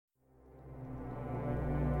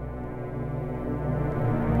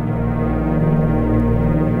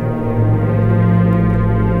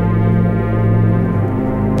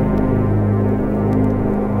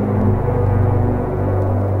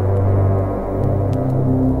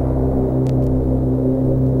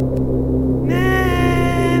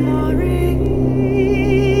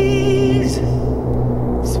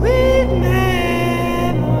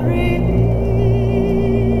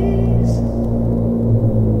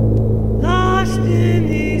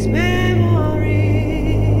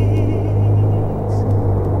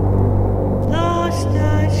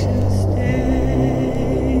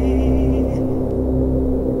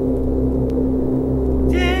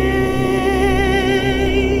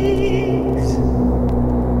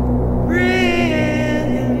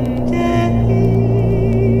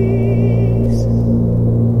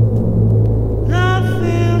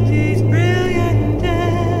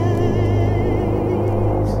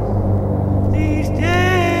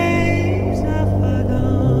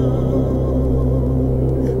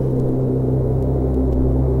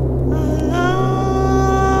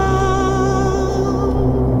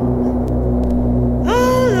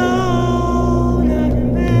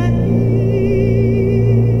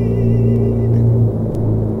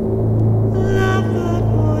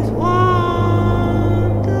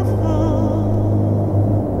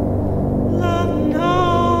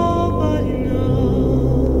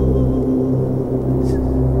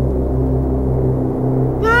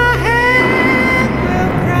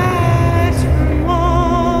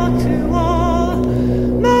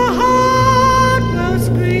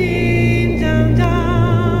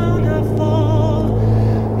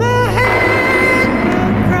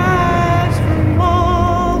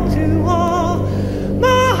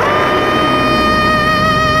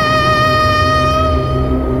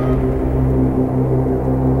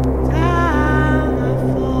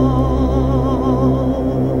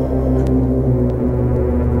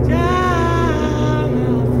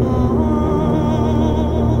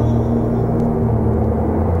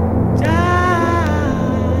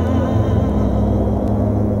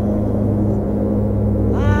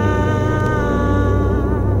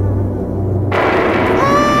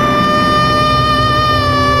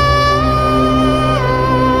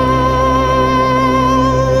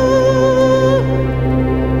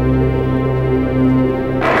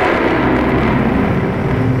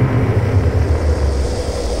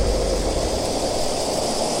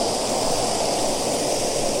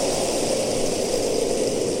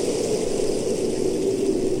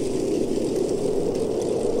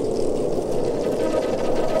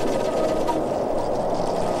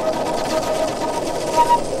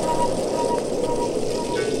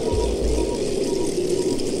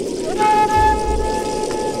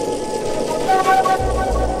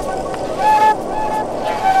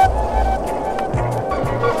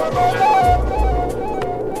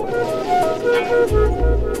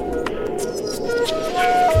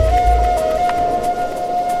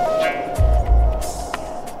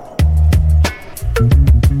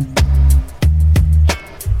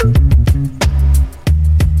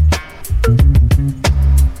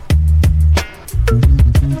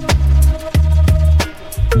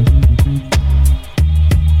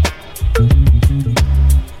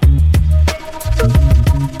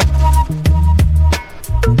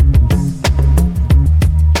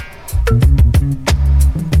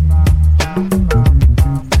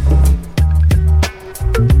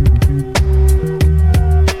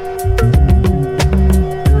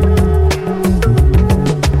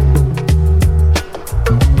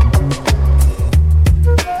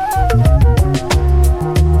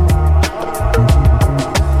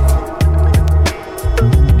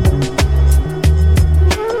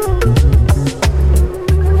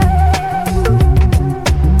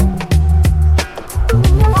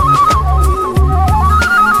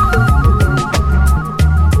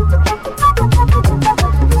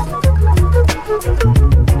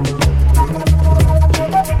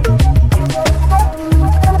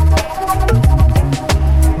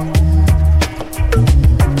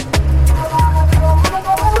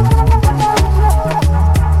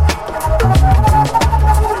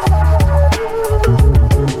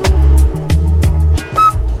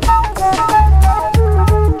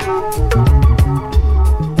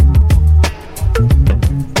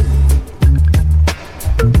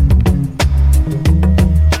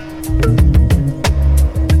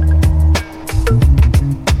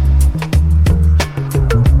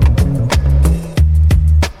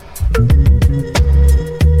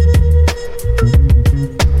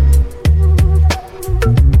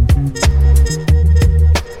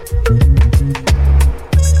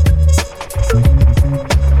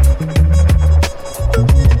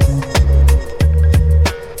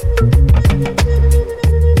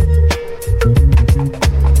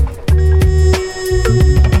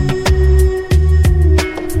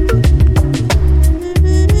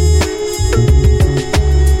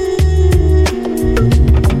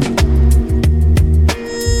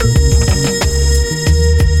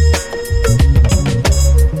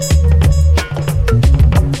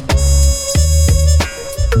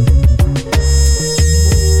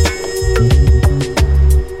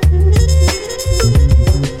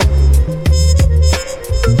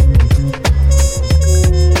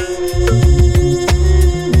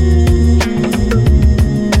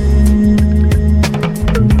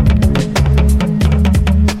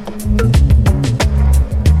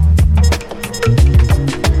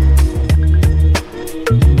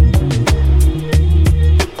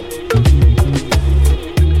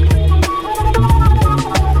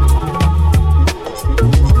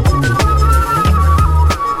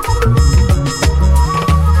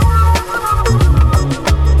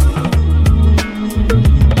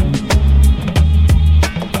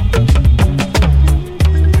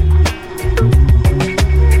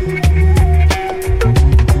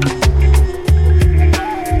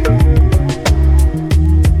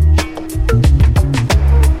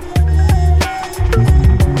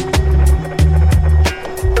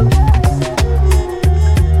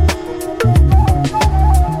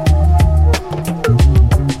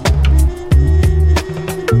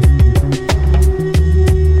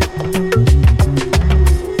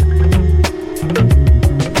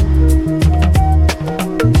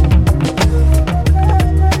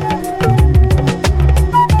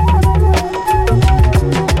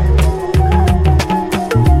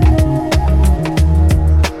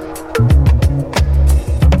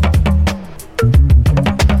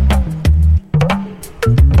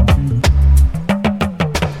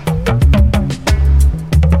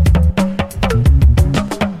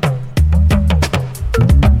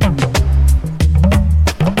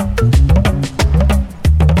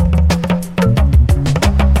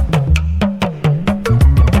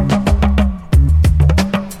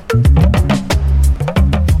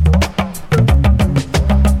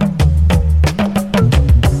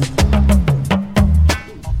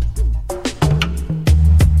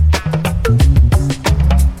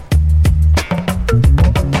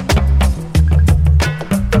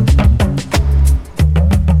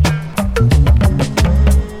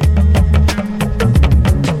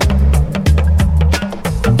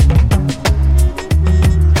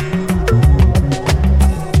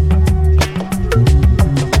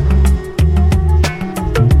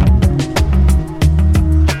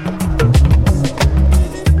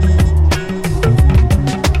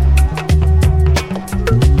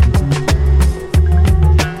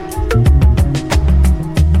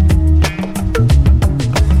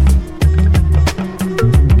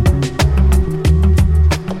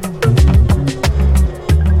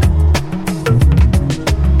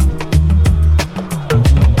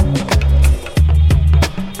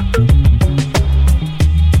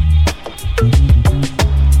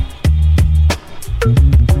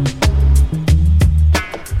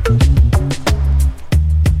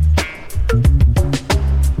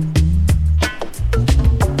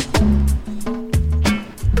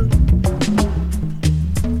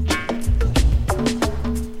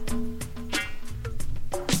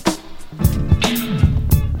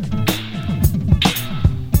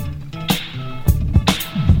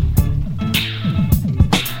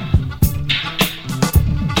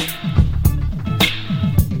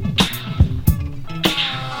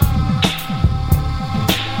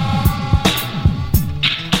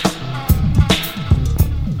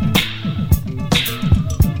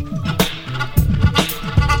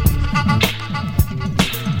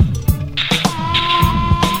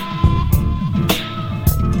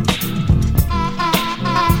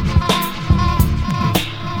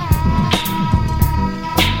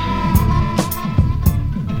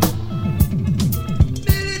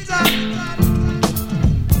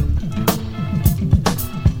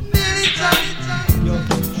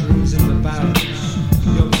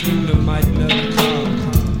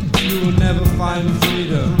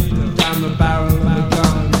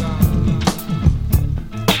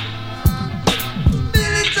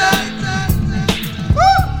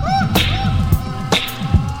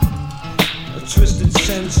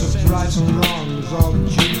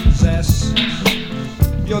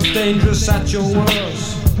dangerous at your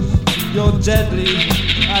worst. You're deadly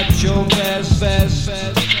at your best.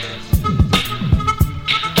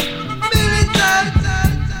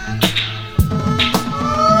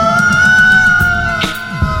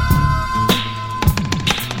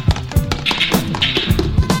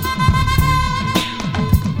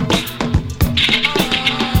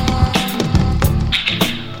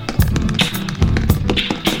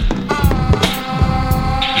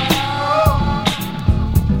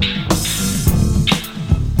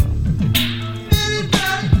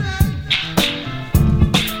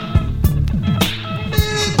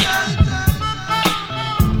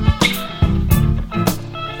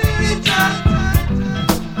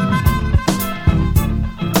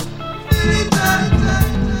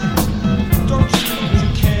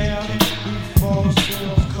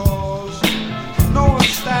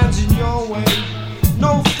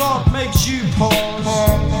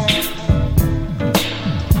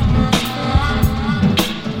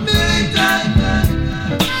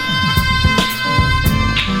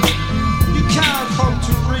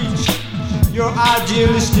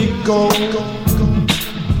 Idealistic goal. You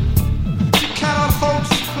cannot hope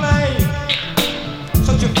to play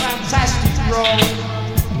such a fantastic role.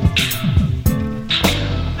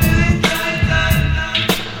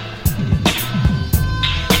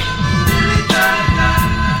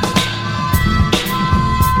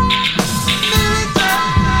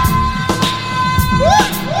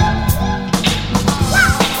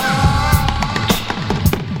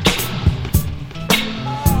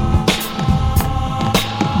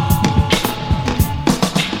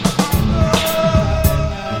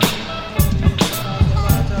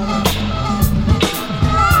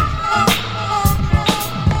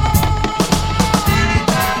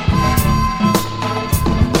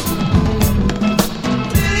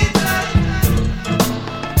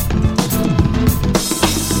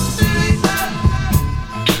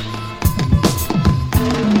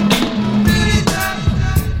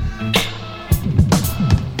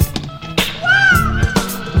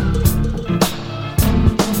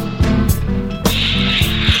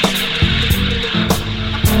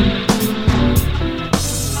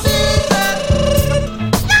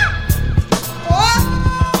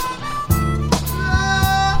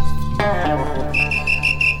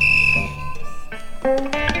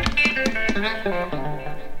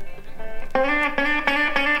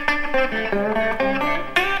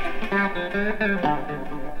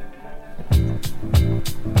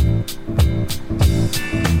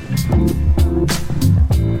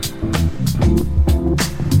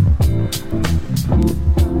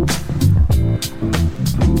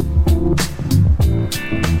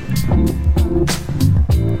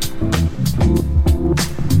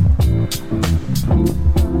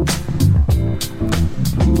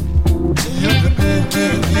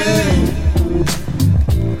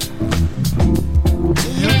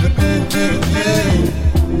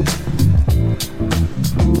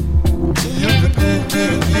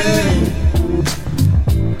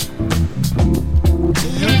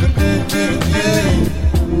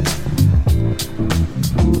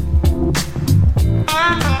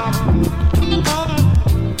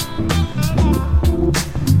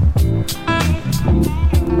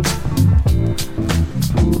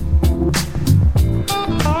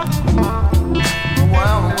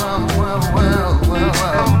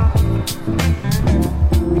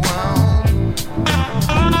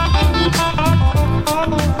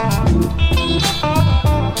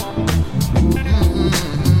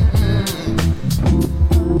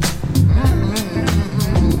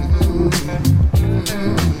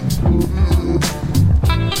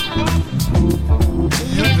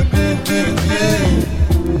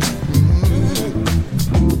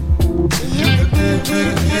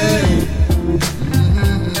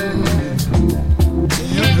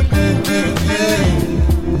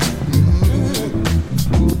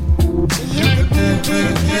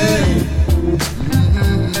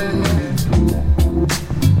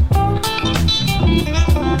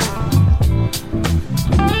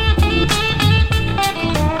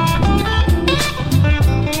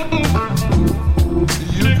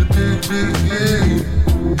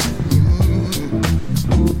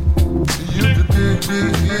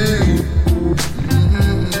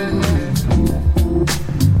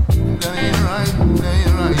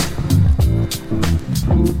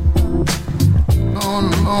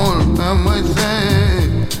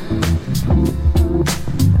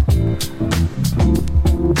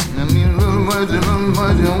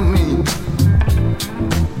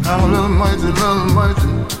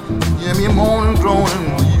 Yeah, me moaning,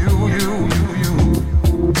 groaning, you.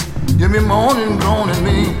 Yeah, me moaning, groaning,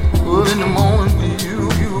 me. Good in the morning,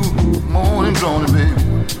 you.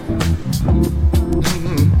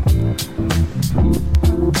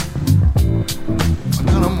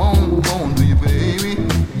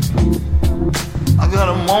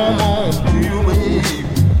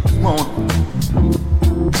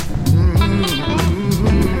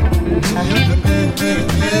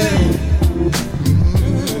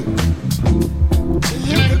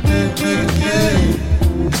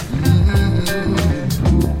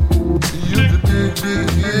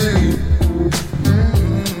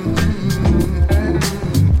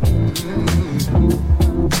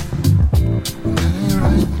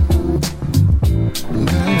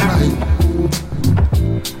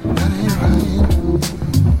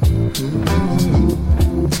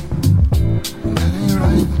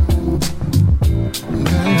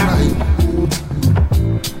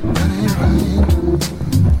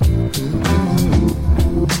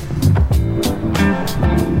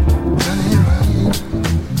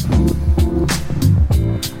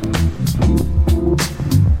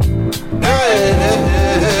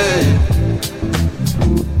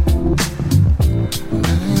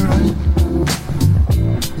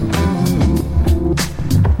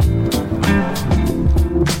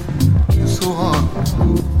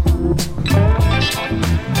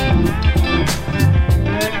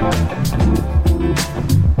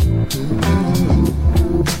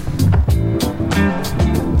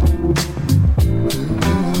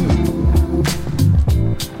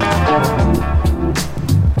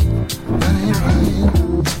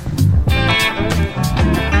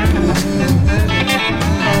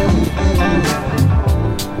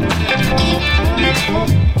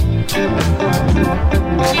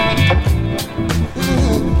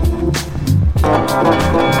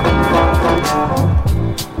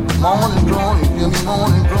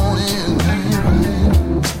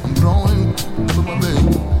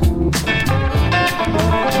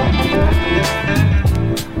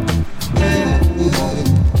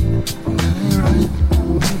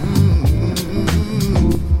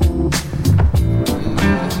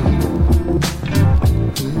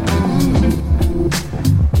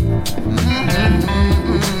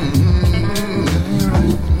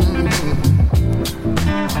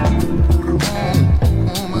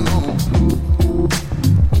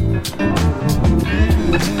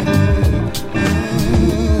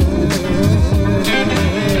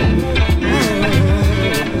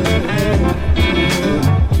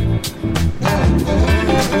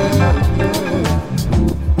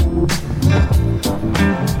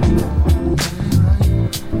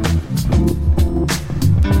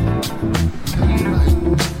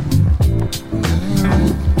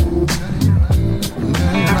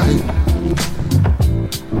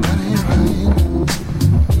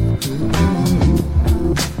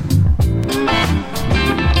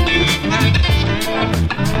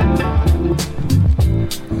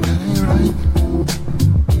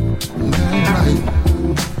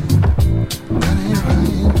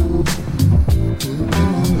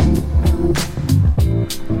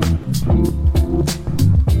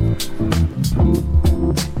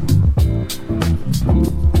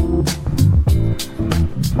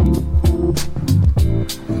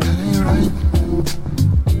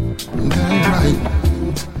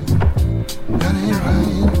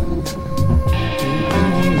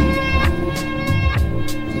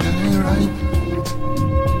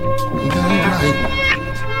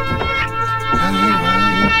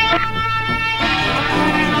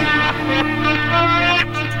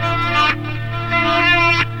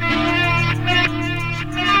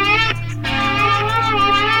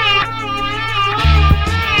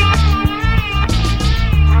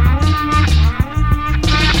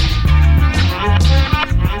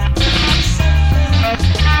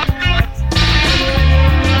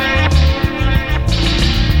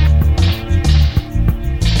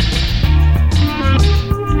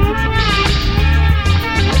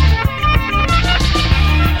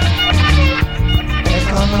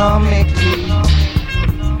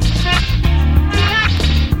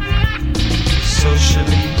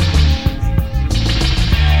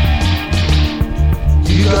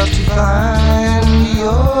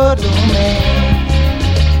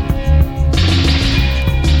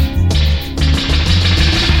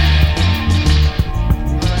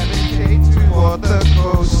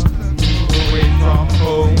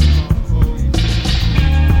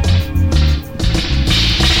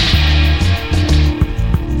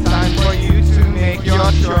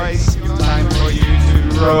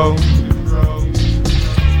 fro.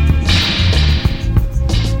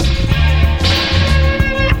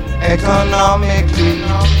 Economically,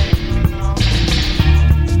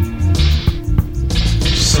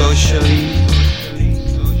 socially,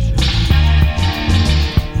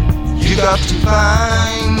 you got to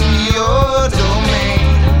find your domain.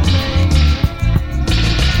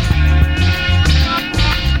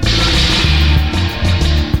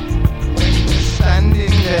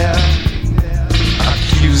 Standing there,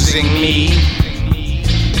 accusing me.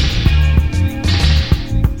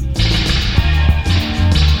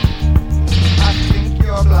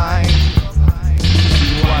 Blind to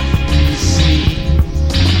what you see.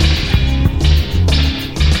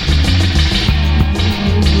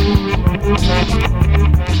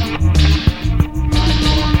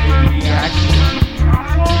 Reaction.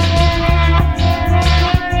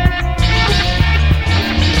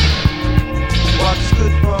 What's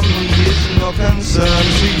good for me is no concern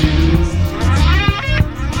to you.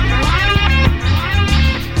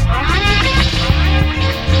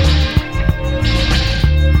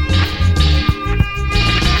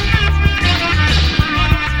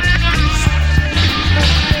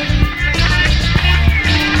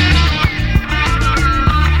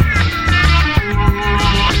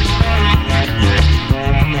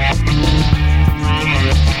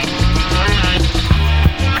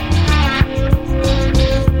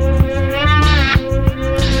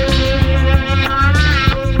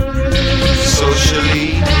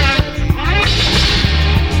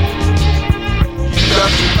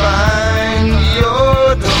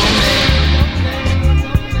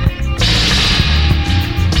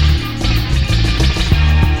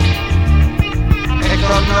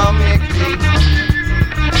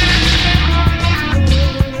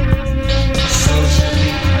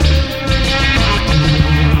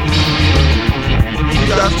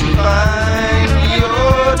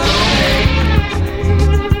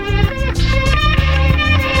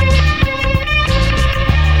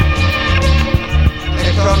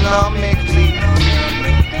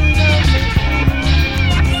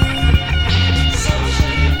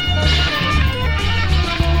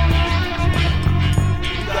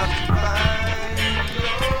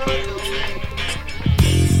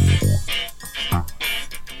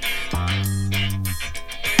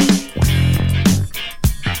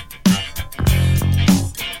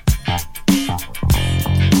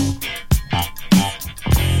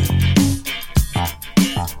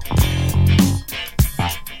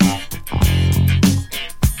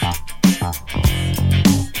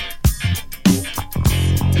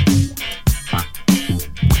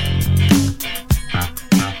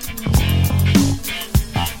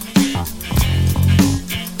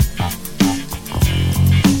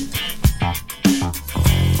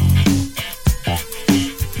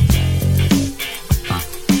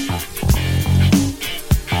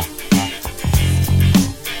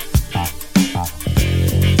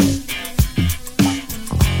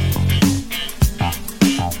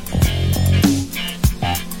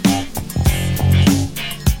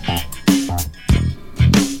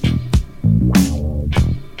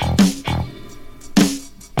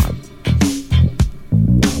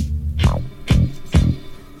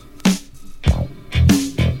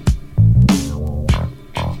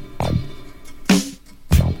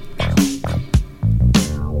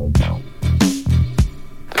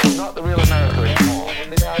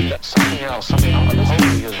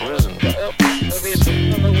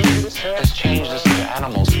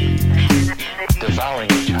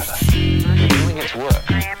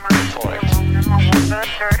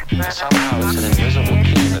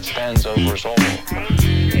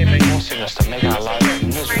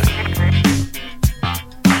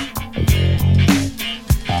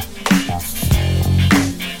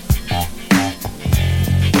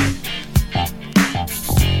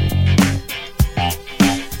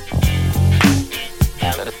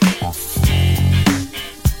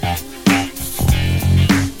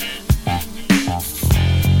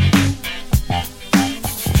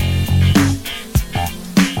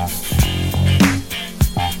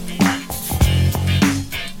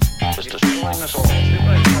 Destroying us all,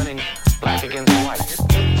 turning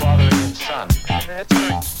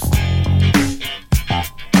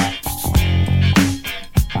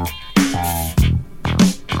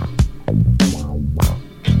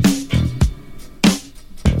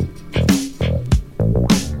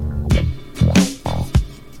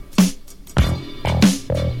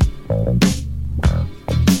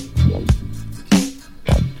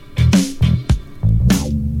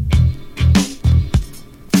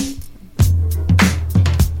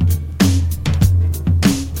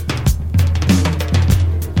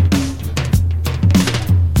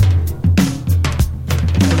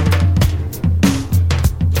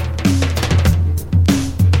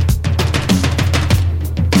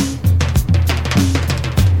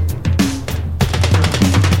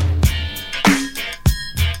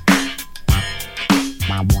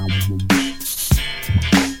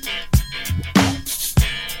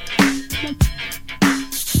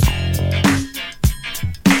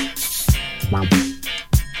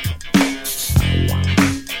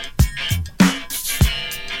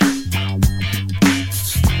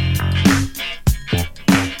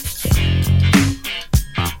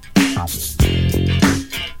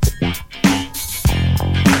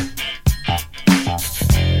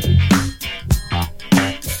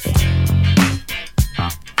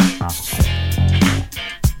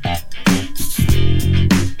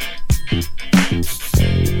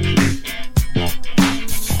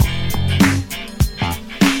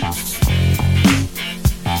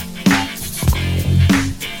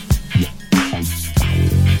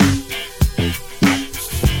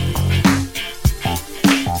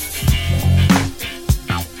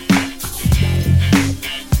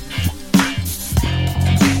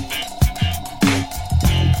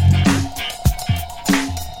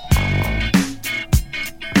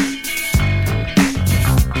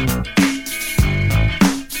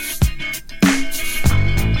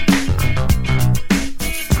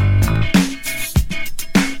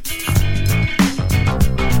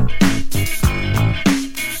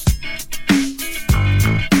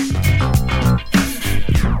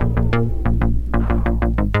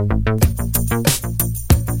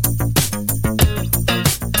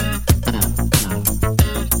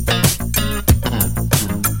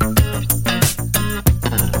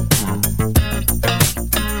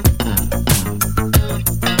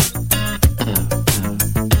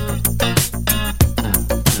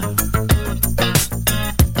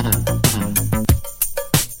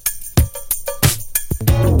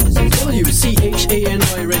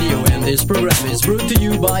WCHANY Radio, and this program is brought to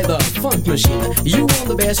you by The Funk Machine. You want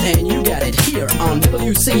the best and you got it here on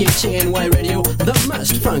WCHANY Radio, the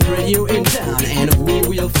most funk radio in town, and we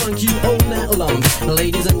will funk you all night long.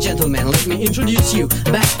 Ladies and gentlemen, let me introduce you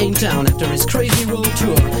back in town after his crazy world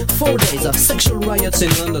tour. 4 days of sexual riots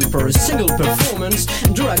in London for a single performance,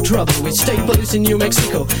 drug trouble with state police in New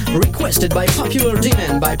Mexico, requested by popular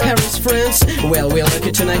demand by Paris, France. Well, we're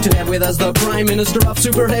lucky tonight to have with us the Prime Minister of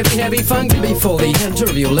Super Heavy Funk. Before the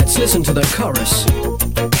interview, let's listen to the chorus.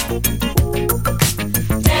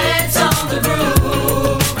 Dance on the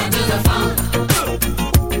groove and do the funk.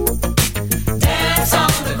 Dance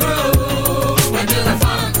on the groove and do the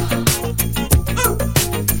funk.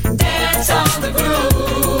 Dance on the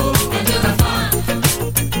groove and do the funk.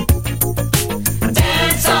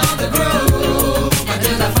 Dance on the groove and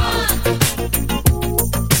do the funk.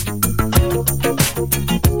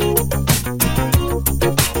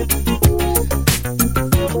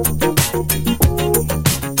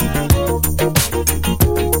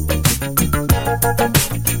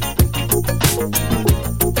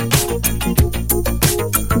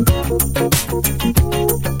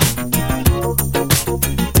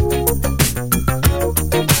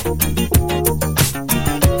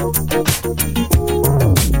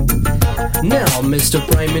 Mr.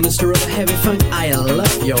 Prime Minister of Heavy Funk, I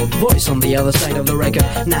love your voice on the other side of the record.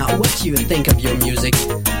 Now, what do you think of your music?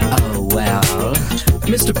 Oh, well...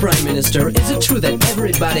 Mr. Prime Minister, is it true that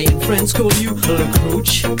everybody in France call you Le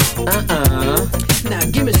Crouch? Now,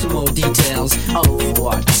 give me some more details. Of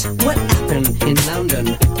what? What happened in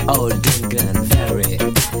London? Oh, Dungan Ferry.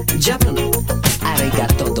 Japan?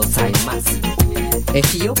 Arigato gozaimasu.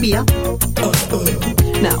 Ethiopia?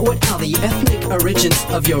 Now, what are the ethnic origins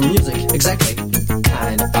of your music, exactly?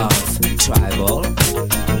 Kind of tribal.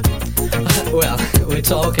 Well, we're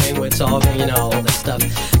talking, you know, all this stuff.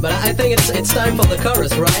 But I think it's time for the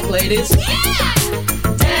chorus, right, ladies? Yeah!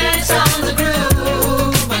 Dance on the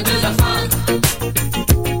groove and do the funk.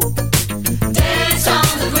 Dance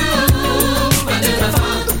on the groove and do the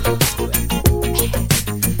funk.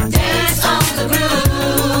 Dance on the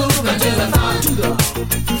groove and do the funk.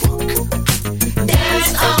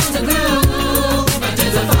 Dance on the groove and do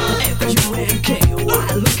the funk. F-U-N-K-Y,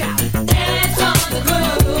 look out. Dance on the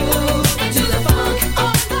groove and do the funk.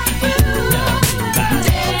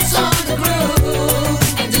 Dance on the groove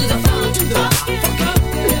and do the funk.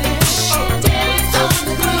 Dance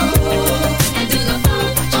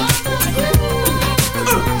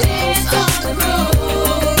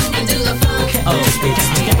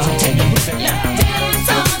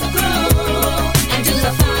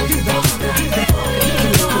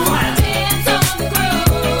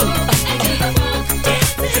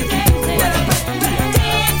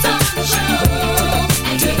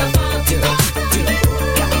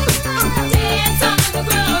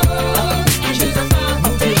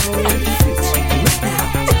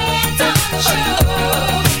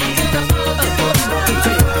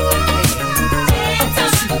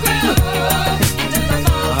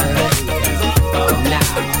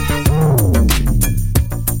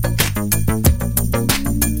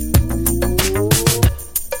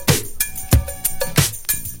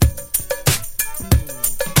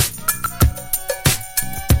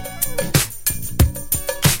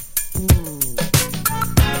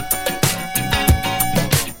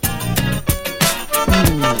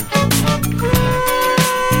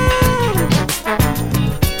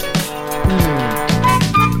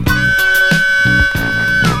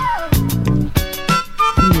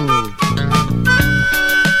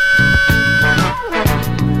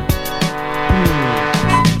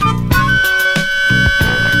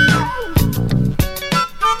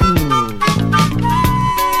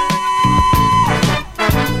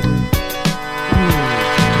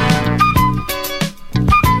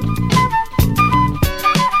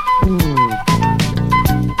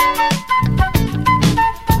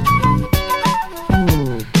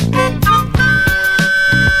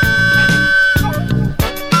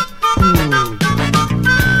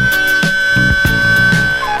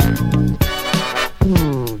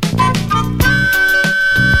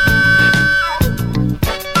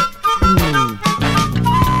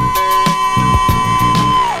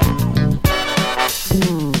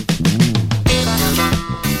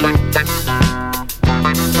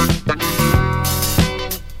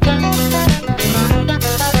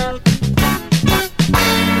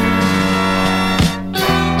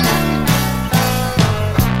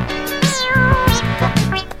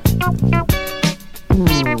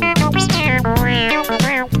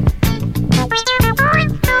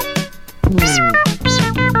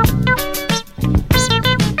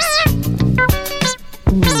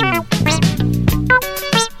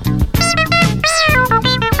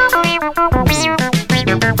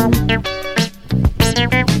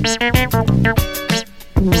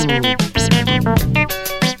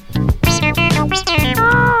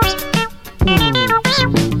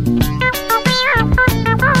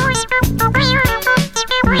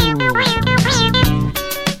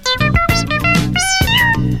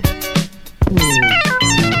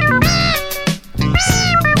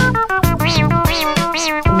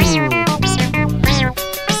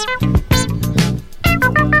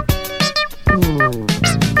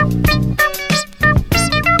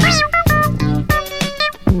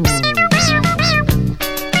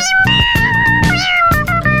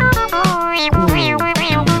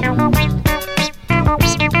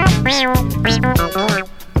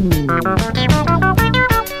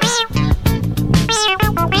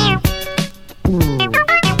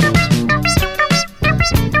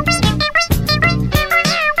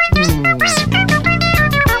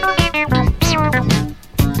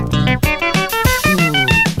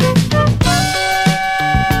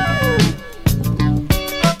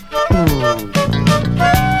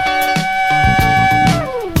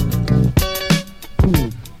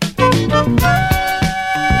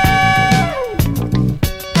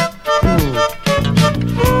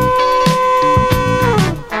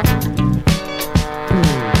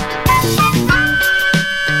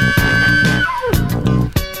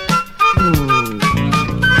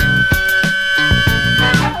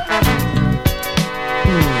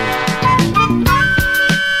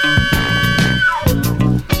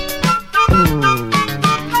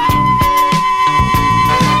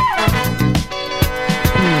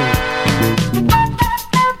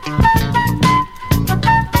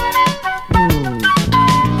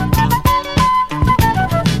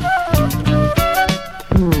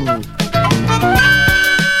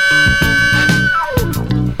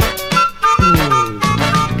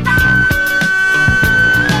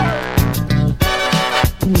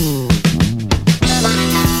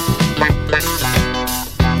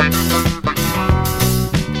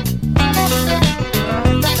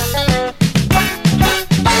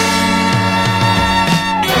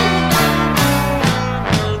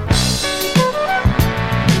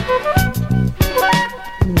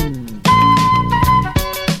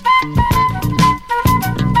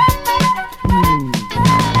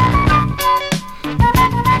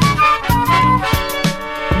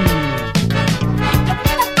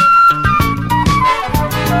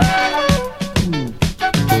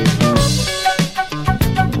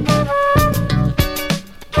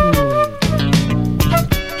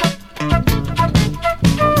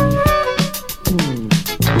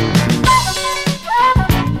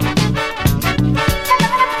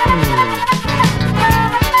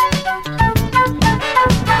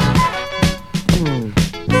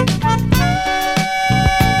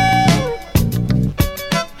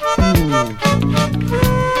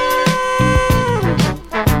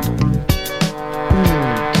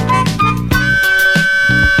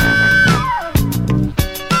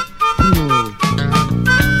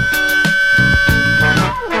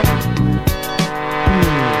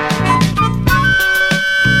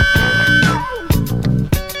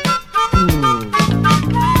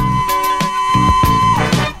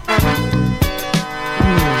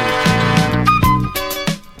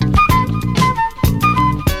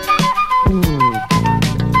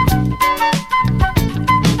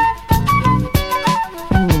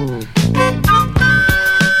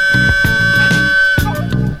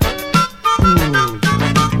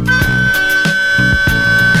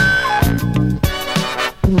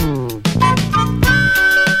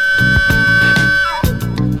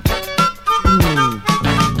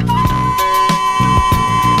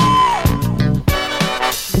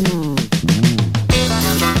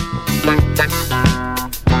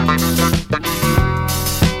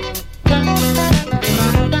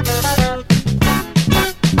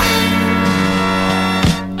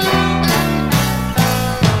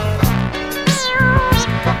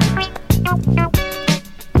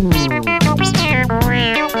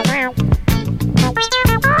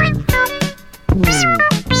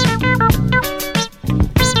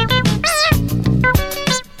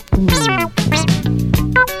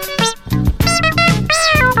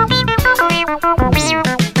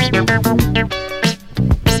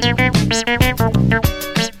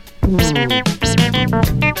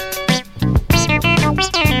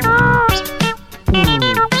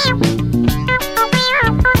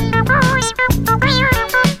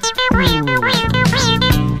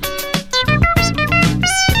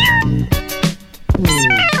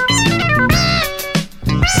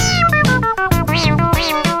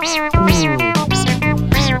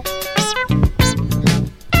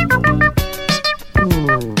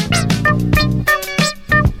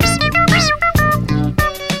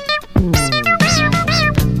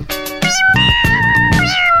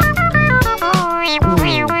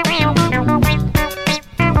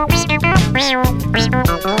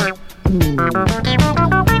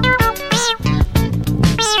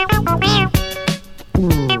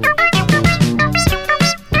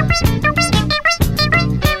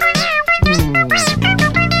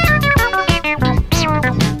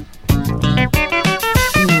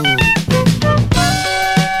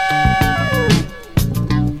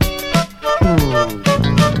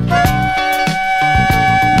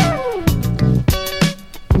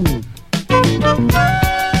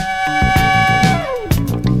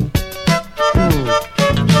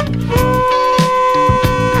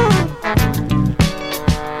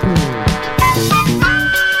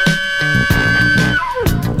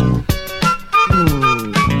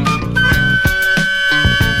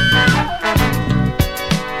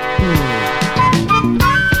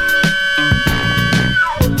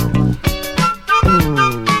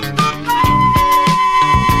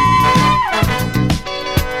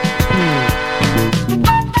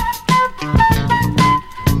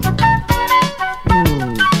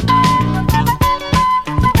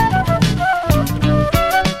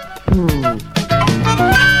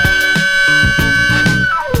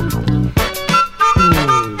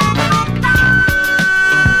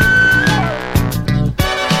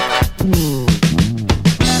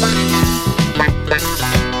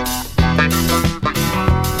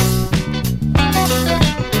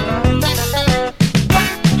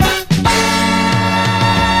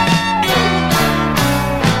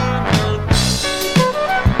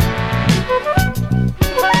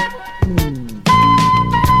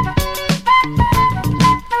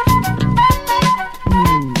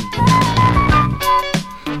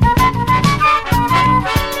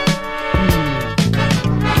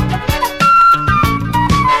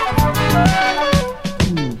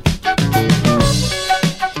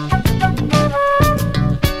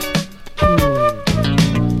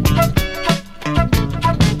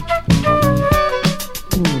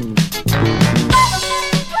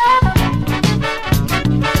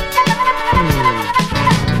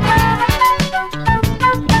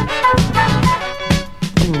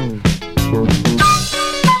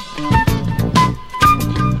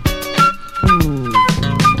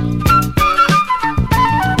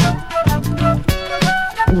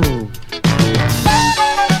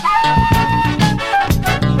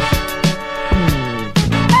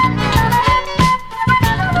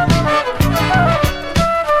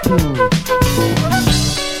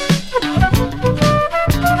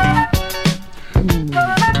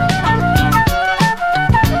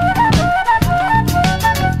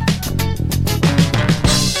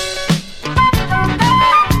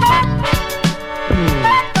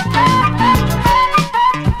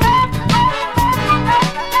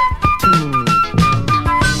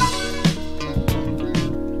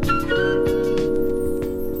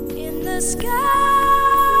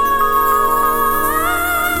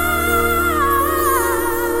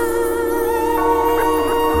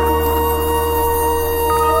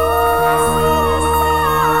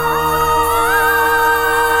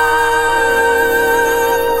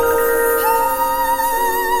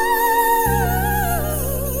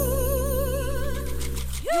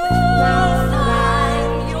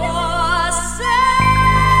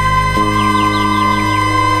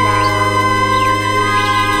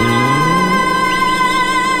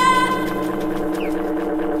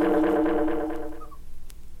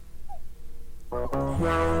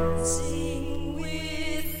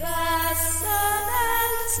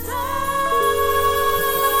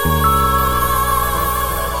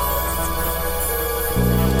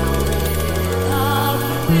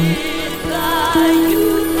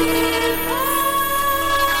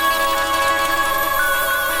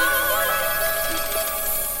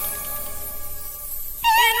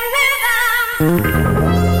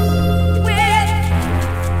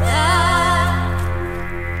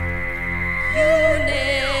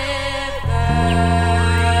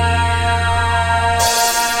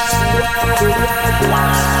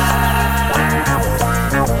Wow.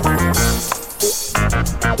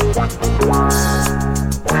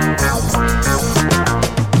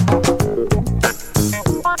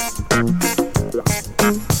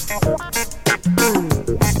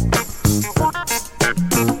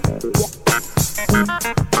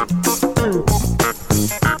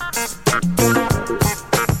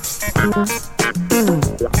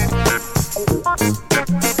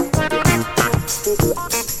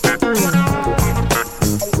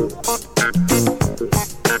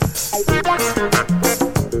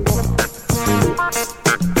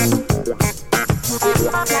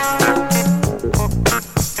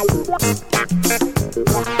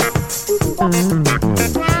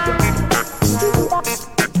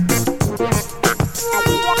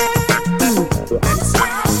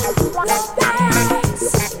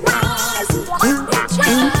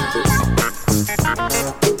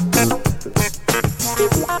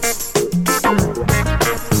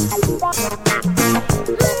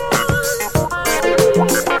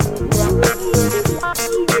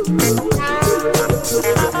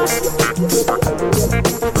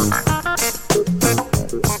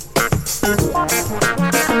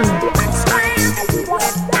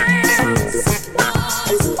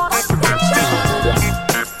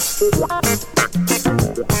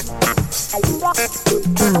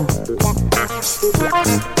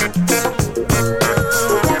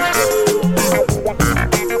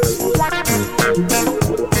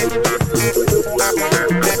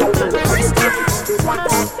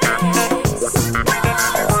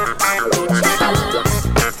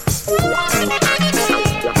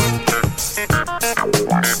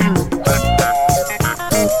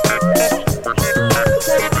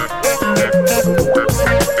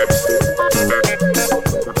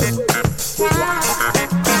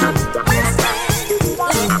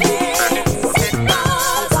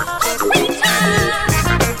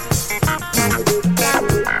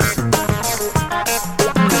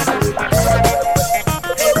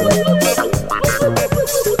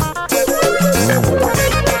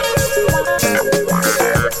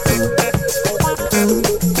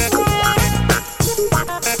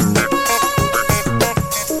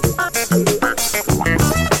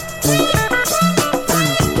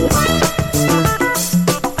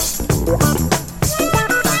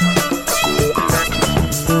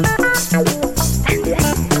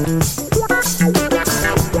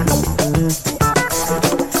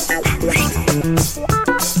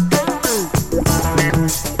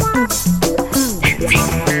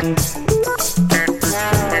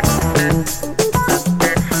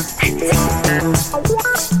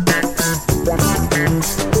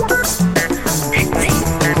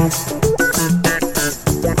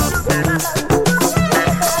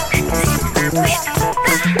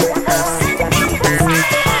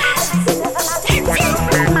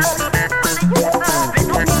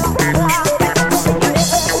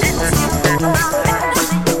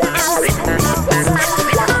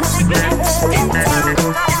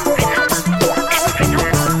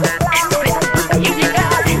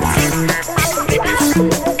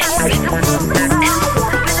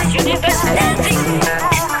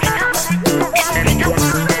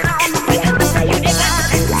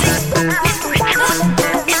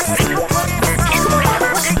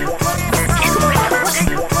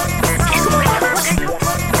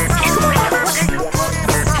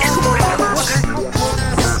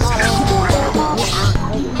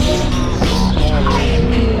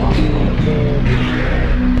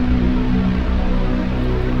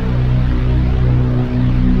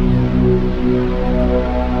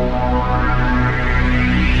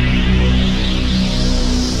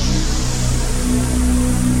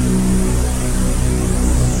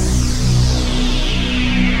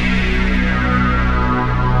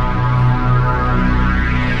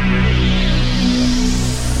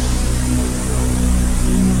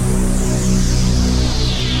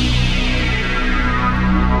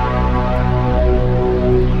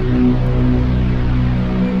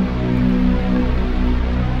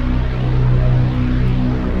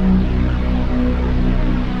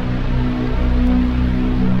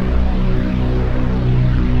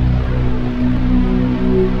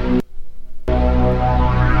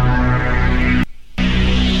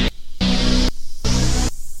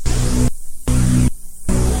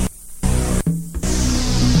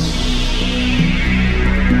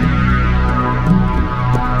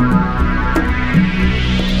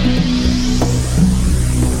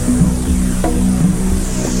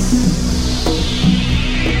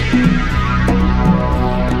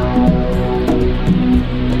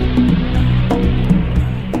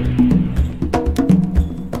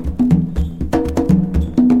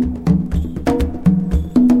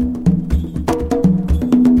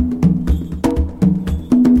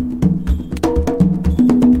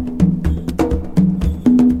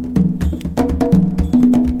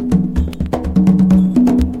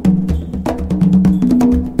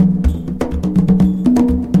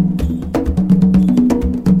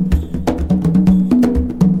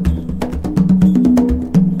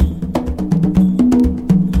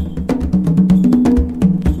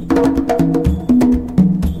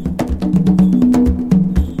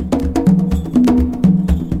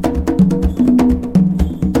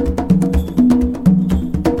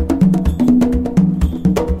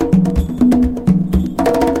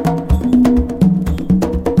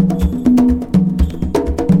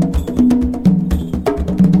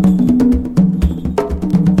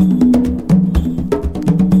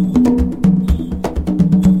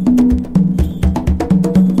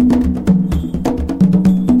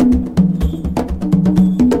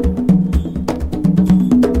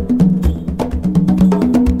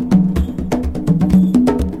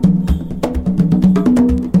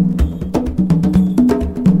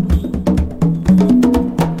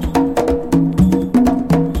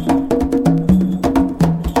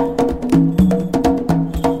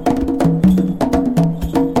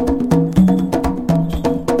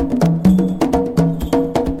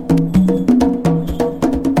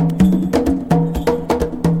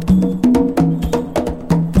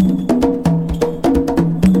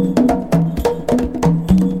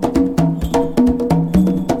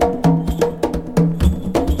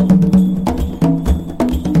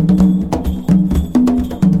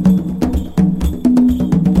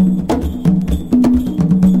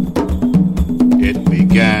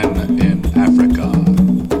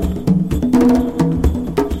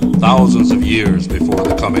 thousands of years before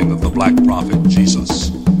the coming of the black prophet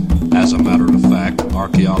Jesus. As a matter of fact,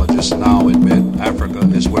 archaeologists now admit Africa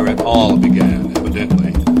is where it all began,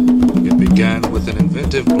 evidently. It began with an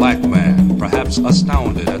inventive black man, perhaps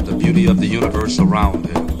astounded at the beauty of the universe around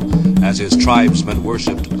him, as his tribesmen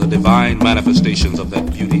worshipped the divine manifestations of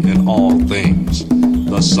that beauty in all things: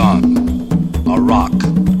 the sun, a rock,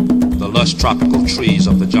 the lush tropical trees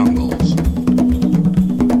of the jungles.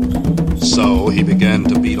 So he began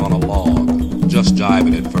to beat on a log, just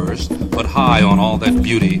jiving at first, but high on all that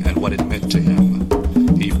beauty and what it meant to him.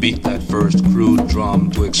 He beat that first crude drum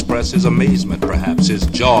to express his amazement, perhaps his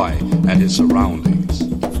joy at his surroundings.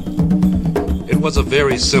 It was a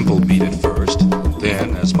very simple beat at first.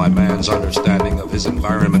 Then, as my man's understanding of his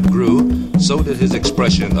environment grew, so did his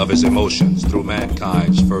expression of his emotions through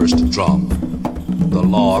mankind's first drum. The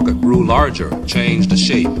log grew larger, changed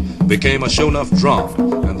shape, became a show-enough drum,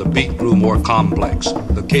 and the beat grew more complex.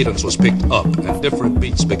 The cadence was picked up, and different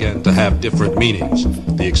beats began to have different meanings.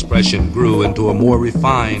 The expression grew into a more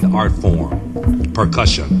refined art form.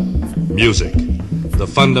 Percussion, music, the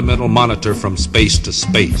fundamental monitor from space to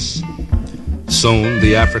space. Soon,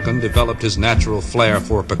 the African developed his natural flair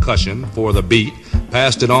for percussion, for the beat,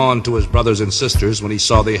 passed it on to his brothers and sisters when he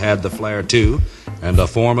saw they had the flair too, and a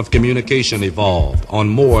form of communication evolved on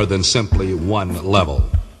more than simply one level.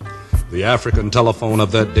 The African telephone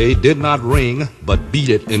of that day did not ring, but beat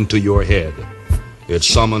it into your head. It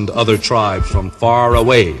summoned other tribes from far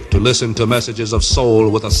away to listen to messages of soul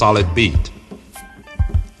with a solid beat.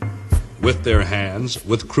 With their hands,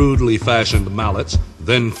 with crudely fashioned mallets,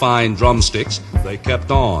 then fine drumsticks, they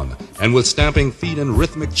kept on, and with stamping feet and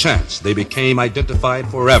rhythmic chants, they became identified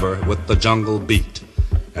forever with the jungle beat.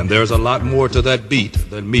 And there's a lot more to that beat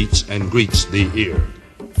than meets and greets the ear.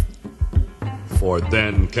 For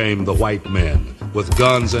then came the white men. With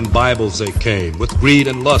guns and Bibles they came, with greed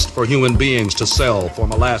and lust for human beings to sell for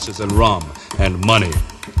molasses and rum and money.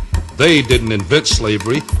 They didn't invent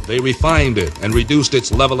slavery, they refined it and reduced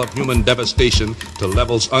its level of human devastation to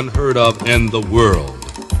levels unheard of in the world.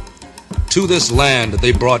 To this land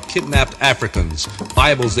they brought kidnapped Africans,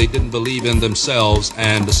 Bibles they didn't believe in themselves,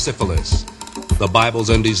 and syphilis. The Bibles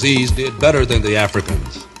and disease did better than the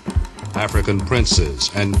Africans. African princes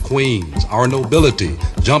and queens, our nobility,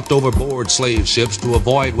 jumped overboard slave ships to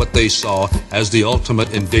avoid what they saw as the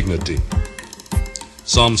ultimate indignity.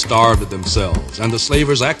 Some starved themselves, and the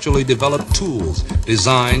slavers actually developed tools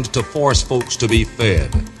designed to force folks to be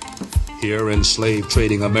fed. Here in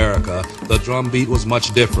slave-trading America, the drum beat was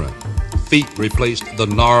much different. Feet replaced the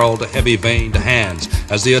gnarled, heavy-veined hands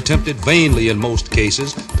as they attempted vainly in most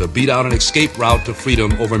cases to beat out an escape route to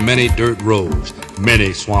freedom over many dirt roads,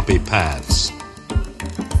 many swampy paths.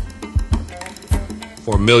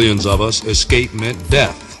 For millions of us, escape meant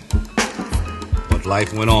death. But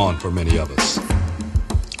life went on for many of us.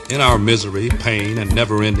 In our misery, pain, and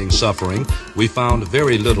never-ending suffering, we found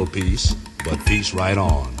very little peace, but peace right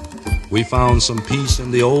on. We found some peace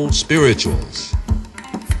in the old spirituals,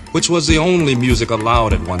 which was the only music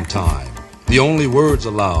allowed at one time, the only words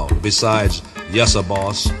allowed besides yes-a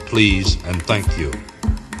boss, please, and thank you.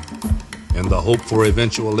 In the hope for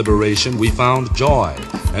eventual liberation, we found joy,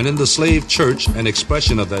 and in the slave church, an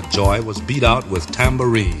expression of that joy was beat out with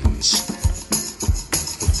tambourines.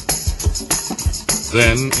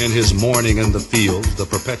 Then, in his mourning in the fields, the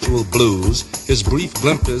perpetual blues, his brief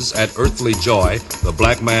glimpses at earthly joy, the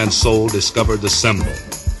black man's soul discovered the symbol.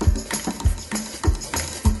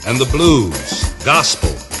 And the blues, gospel,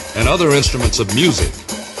 and other instruments of music,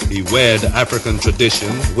 he wed African tradition,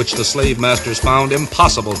 which the slave masters found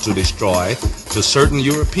impossible to destroy, to certain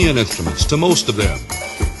European instruments, to most of them.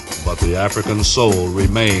 But the African soul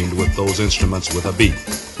remained with those instruments with a beat,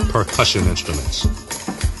 percussion instruments.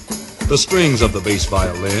 The strings of the bass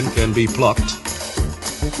violin can be plucked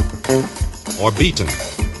or beaten.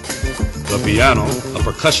 The piano, a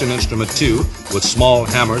percussion instrument too, with small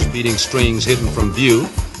hammers beating strings hidden from view,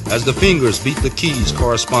 as the fingers beat the keys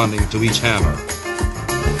corresponding to each hammer.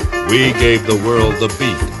 We gave the world the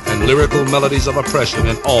beat and lyrical melodies of oppression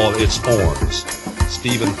in all its forms.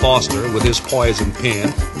 Stephen Foster, with his poison pen,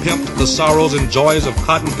 pimped the sorrows and joys of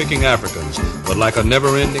cotton-picking Africans, but like a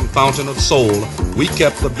never-ending fountain of soul, we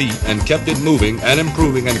kept the beat and kept it moving and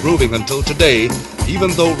improving and grooving until today, even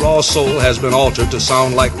though raw soul has been altered to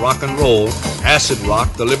sound like rock and roll, acid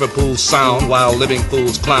rock, the Liverpool sound, while living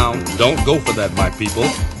fools clown. Don't go for that, my people,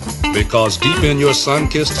 because deep in your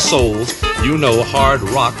sun-kissed souls, you know hard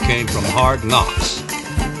rock came from hard knocks.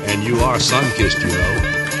 And you are sun-kissed, you know.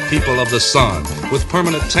 People of the sun, with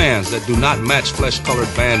permanent tans that do not match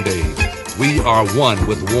flesh-colored band-aids. We are one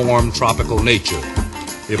with warm tropical nature.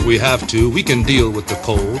 If we have to, we can deal with the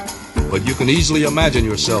cold, but you can easily imagine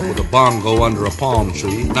yourself with a bongo under a palm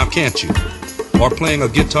tree, now can't you? Or playing a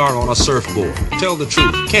guitar on a surfboard. Tell the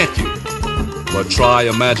truth, can't you? But try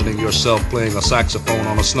imagining yourself playing a saxophone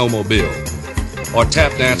on a snowmobile, or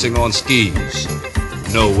tap dancing on skis.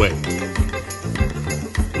 No way.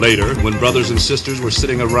 Later, when brothers and sisters were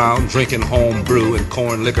sitting around drinking home brew and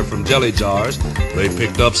corn liquor from jelly jars, they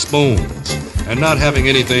picked up spoons, and not having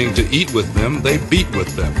anything to eat with them, they beat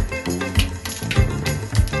with them.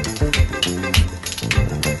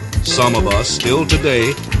 Some of us, still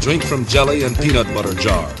today, drink from jelly and peanut butter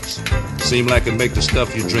jars. Seem like it make the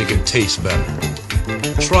stuff you drink it taste better.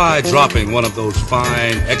 Try dropping one of those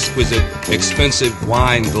fine, exquisite, expensive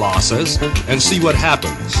wine glasses and see what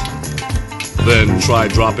happens. Then try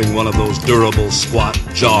dropping one of those durable, squat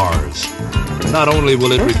jars. Not only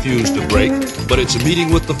will it refuse to break, but its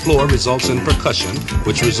meeting with the floor results in percussion,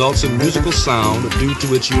 which results in musical sound due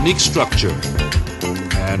to its unique structure.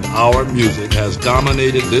 And our music has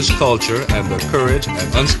dominated this culture, and the courage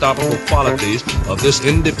and unstoppable qualities of this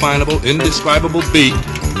indefinable, indescribable beat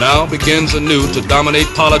now begins anew to dominate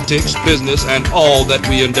politics, business, and all that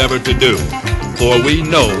we endeavor to do. For we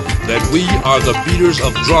know that we are the beaters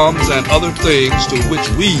of drums and other things to which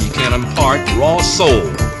we can impart raw soul.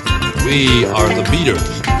 We are the beaters,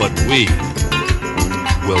 but we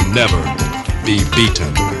will never be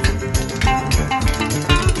beaten.